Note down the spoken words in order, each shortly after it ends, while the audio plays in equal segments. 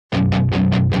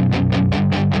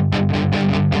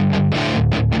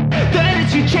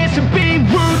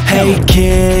Hey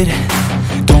kid,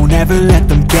 don't ever let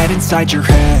them get inside your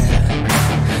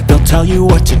head. They'll tell you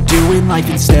what to do in life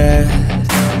instead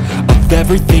of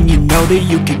everything you know that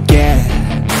you could get.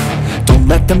 Don't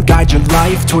let them guide your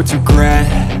life towards regret.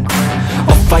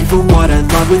 I'll fight for what I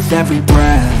love with every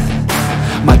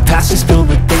breath. My past is filled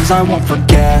with things I won't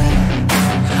forget.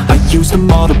 I use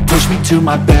them all to push me to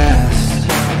my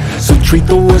best. So treat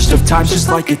the worst of times just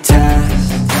like a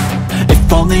test.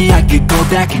 If only I could go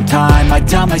back in time, I'd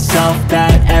tell myself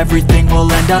that everything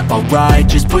will end up alright.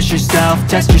 Just push yourself,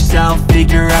 test yourself,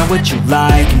 figure out what you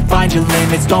like, and find your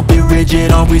limits, don't be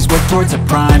rigid, always work towards a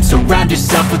prime. Surround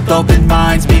yourself with open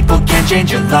minds, people can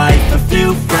change your life. A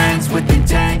few friends with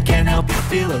intent can help you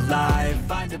feel alive.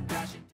 Find a